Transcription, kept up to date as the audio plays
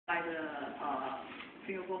by the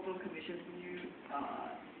Singapore Film Commission's new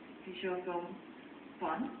feature film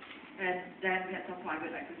fund, and then we had some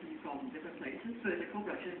private equity from different places. So it's a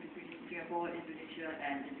co-production between Singapore, Indonesia,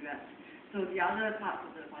 and the US. So the other parts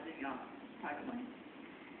of the funding are private money.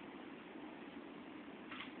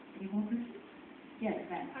 Any more questions? Yes,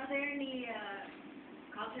 ma'am. Are there any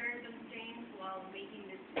cultural constraints while making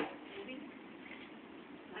this movie?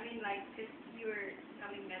 I mean, like, just you're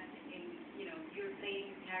coming back in, you're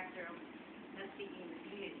playing a character of not speaking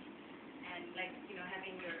English, and like,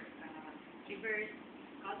 having your diverse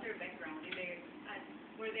cultural background.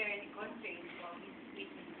 Were there any constraints while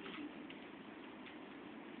making the movie?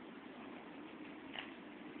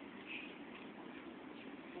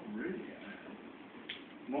 Not really.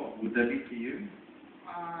 What would that be for you?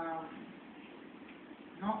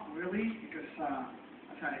 Not really, because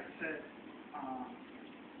as I said,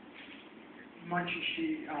 Munchie,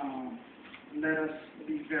 she let us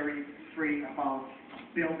be very free about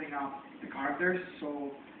building up the characters.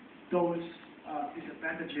 So those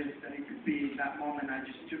disadvantages that it could be in that moment, I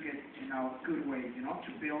just took it in a good way,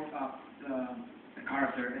 to build up the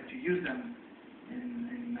character and to use them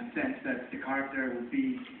in a sense that the character would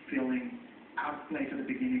be feeling out of place at the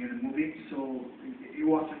beginning of the movie. So it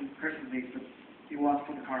wasn't personally, but it was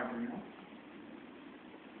for the character,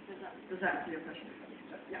 Does that answer your question?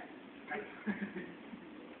 Yeah.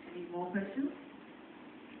 Any more questions?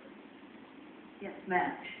 Yes,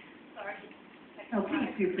 ma'am. Sorry. No,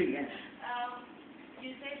 please feel free, yes.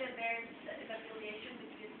 You say that there's an affiliation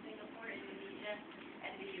between Singapore, Indonesia,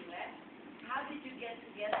 and the US. How did you get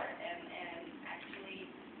together and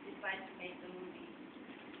actually decide to make the movie?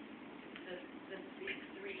 The big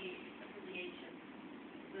three affiliations.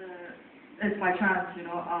 It's by chance,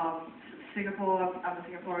 Singapore, I'm a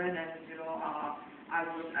Singaporean, and I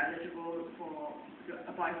was eligible to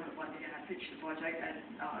apply for the funding, and I pitched the project, and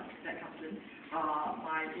that comes in.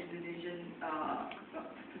 My Indonesian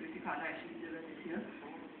producing partner actually is here.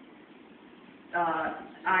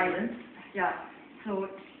 Island, yeah. So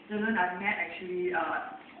Dylan I met actually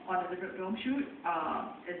on a different film shoot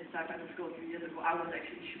in San Francisco 3 years ago. I was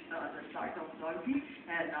actually the director of photography,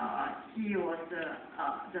 and he was the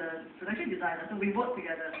production designer. So we worked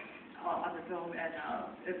together on the film, and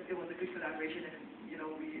it was a good collaboration. And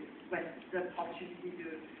when the opportunity to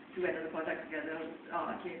do another project together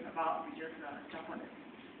came about, we just jumped on it.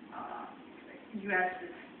 US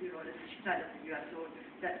is, it's set in the US, so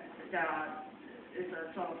that is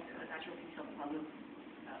a sort of a natural piece of the puzzle.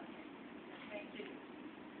 Thank you.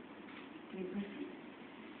 Any questions?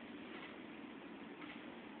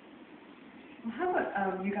 Well, how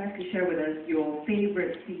about you guys could share with us your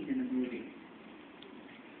favorite scene in the movie?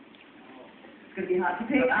 It's going to be hard to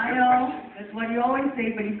pick, I know. That's what you always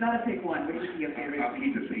say, but you've got to pick one. Which is your favorite I'll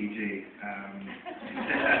scene? keep it PG.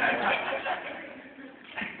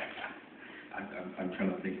 I'm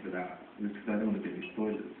trying to think without, because I don't want to get any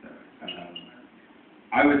spoilers.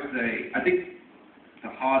 I would say, I think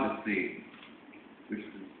the hardest scene, which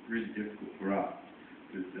was really difficult for us,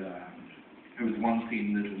 was there was one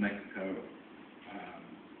scene in Little Mexico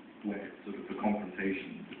where sort of the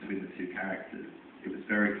confrontation between the two characters. It was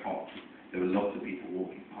very hot. There were lots of people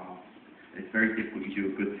walking past. It's very difficult. You do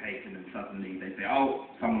a good take, and then suddenly they say, "Oh,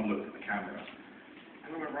 someone looked at the camera."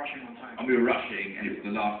 And we were rushing on time. And we were rushing, and it was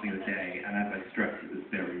the last thing of the day. And as I stressed, it was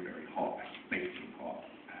very, very hot, like baking hot,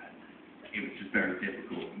 and it was just very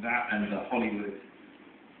difficult. That and the Hollywood.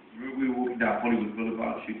 We were walking down Hollywood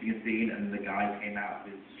Boulevard shooting a scene, and the guy came out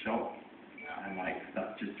of his shop and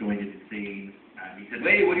that just joined in the scene. And he said,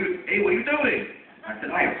 "Hey, what are you doing?" I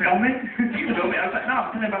said, "Oh, filming?" You filming? I was like, "No,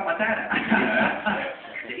 I'm telling about my dad."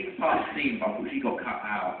 So he was part of the scene, but unfortunately he got cut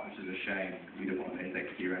out, which is a shame. We didn't want to pay his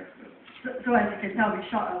extra extra. So as you can tell, we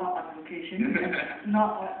shot a lot on location.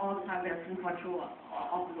 Not all the time we have full control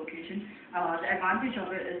of the location. The advantage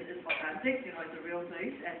of it is authentic. It's a real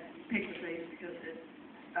place, and we picked the place because it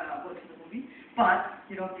works in the movie. But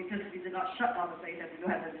because we did not shut down the place and we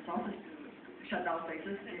don't have the resources to shut down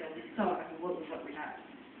places, we sort of have to work with what we have.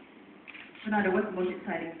 Fernando, what's the most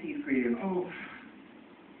exciting scene for you? Oh,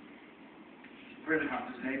 really hard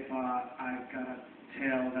to say, but I've got to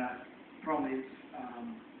tell that probably it's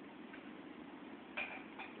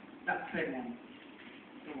that same one,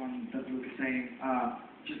 the one that Luke is saying,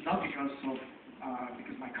 just not because of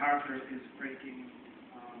because my character is breaking.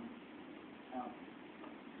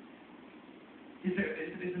 Is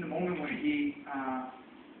in the moment when he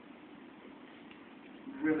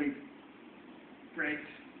really breaks.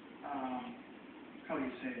 How do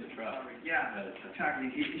you say it? Trust. Yeah, exactly.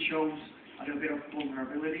 He shows a little bit of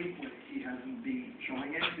vulnerability when he hasn't been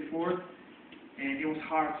showing it before, and it was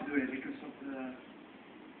hard to do it because of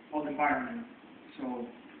whole environment. So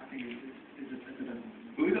I think it's a definite.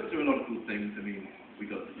 But we got through a lot of cool things. I mean, we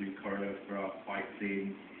got to do choreo for our fight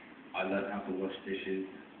scene. I learned how to wash dishes.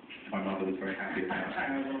 My mother was very happy about that.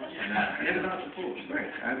 And I never done it before. She's great.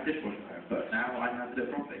 I have a dishwasher at home, but now I know how to do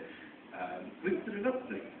it properly. We got to do lots of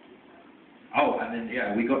things. Oh, and then,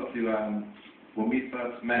 yeah, we got to, when we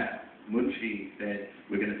first met, Munshi said,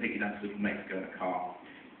 we're going to take you down to Mexico in a car,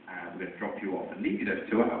 and we're going to drop you off and leave you there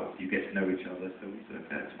for 2 hours. You get to know each other. So we said,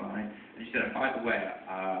 okay, that's fine. And she said, and by the way,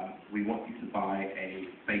 we want you to buy a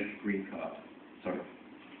fake green card. Sorry,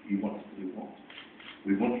 we want you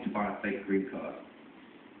to buy a fake green card.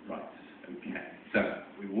 Right, okay. So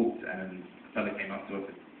we walked and a fella came up to us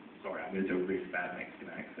and said, sorry, I'm going to do a really bad Mexican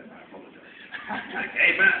accent, I apologize. Like,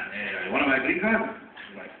 hey man, you want to buy a green card?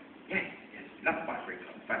 We're like, yes, love to buy a green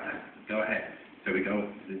card, fantastic, go ahead. So we go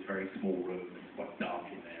to this very small room, it's quite dark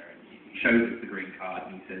in there, and he shows us the green card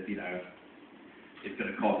and he says, you know, it's going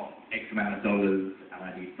to cost X amount of dollars and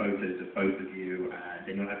I need photos of both of you and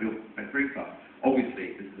then you'll have your green card.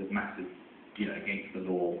 Obviously, this is a massive, you know, against the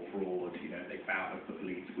law, fraud, you know, they found us, the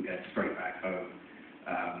police, we're going straight back home.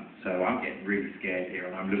 So I'm getting really scared here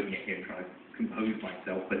and I'm looking at him trying to compose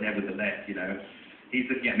myself, but nevertheless, you know, he's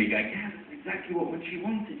looking at me going, yeah, that's exactly what she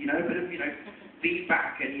wanted, you know, but, you know,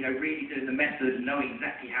 feedback and, you know, really doing the method and knowing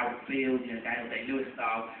exactly how it feels, you know, Daniel Day-Lewis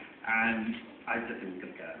style, and I just think we're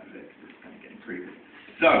going to go, look, this is kind of getting creepy.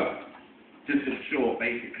 So, just in short,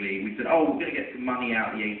 basically, we said, oh, we're going to get some money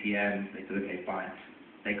out of the ATM. They said, okay, fine.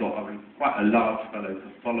 They got quite a large fellow to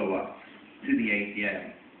follow us to the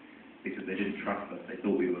ATM because they didn't trust us. They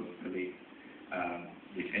thought we were police,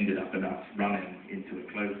 which ended up in us running into a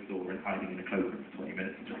closed door and hiding in a cloakroom for 20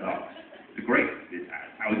 minutes in the dark. It's great. It's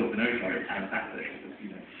how we got to know each other. It's fantastic. It was, you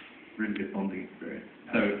know, really good bonding experience.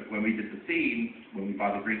 So when we did the scene, when we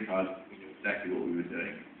buy the green card, we knew exactly what we were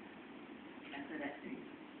doing. That's what that means.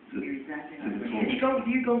 You're exactly how it Cool. is.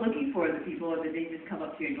 Do you go looking for the people, or do they just come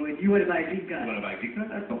up to you and go, do you want to buy a green card? You want to buy a green card?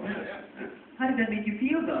 That's not bad. How does that make you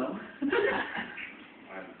feel, though?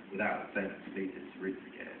 Without saying police, it's really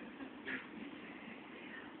scary.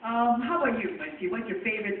 How about you, Munshi? What's your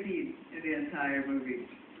favorite scene in the entire movie?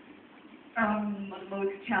 What's the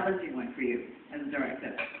most challenging one for you as a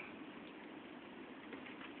director?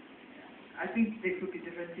 I think there could be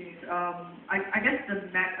different things. I guess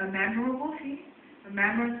a memorable scene. The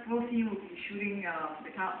memorable scene would be shooting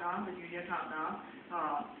the countdown, the New Year countdown,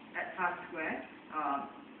 at Times Square,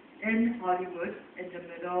 in Hollywood, in the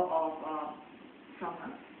middle of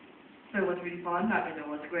summer. So it was really fun. I mean, it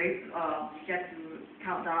was great. We get to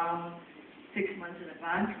count down 6 months in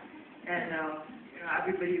advance, and you know,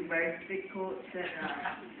 everybody wearing big coats,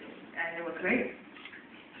 and it was great.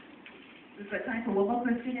 We've got time for one more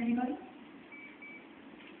question, anybody?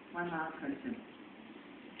 One last question.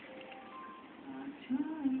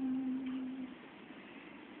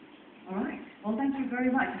 All right. Well, thank you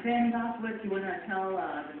very much. Is there any last words you want to tell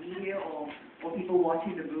the media or people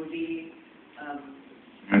watching the movie?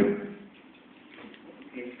 Okay.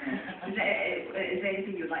 Is there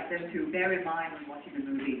anything you'd like them to bear in mind when watching the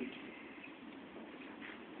movie?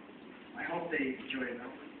 I hope they enjoy it.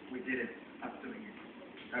 We did it. Us doing it.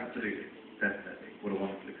 Absolutely. Definitely. What a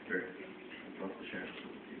wonderful experience. I'd love to share it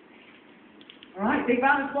with you. All right, big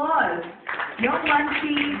round of applause. Yong,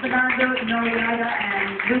 Chee, Fernando, Noriega, and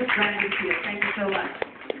Luke Brandon here. Thank you so much.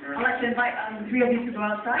 I'd like to invite the three of you to go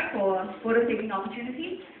outside for photo taking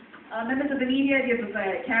opportunity. Members of the media, if you have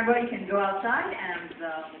a camera, you can go outside, and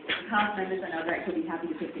the cast members and our director will be happy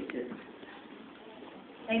to take pictures.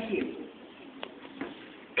 Thank you.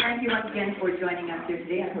 Thank you once again for joining us here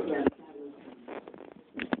today. I hope you have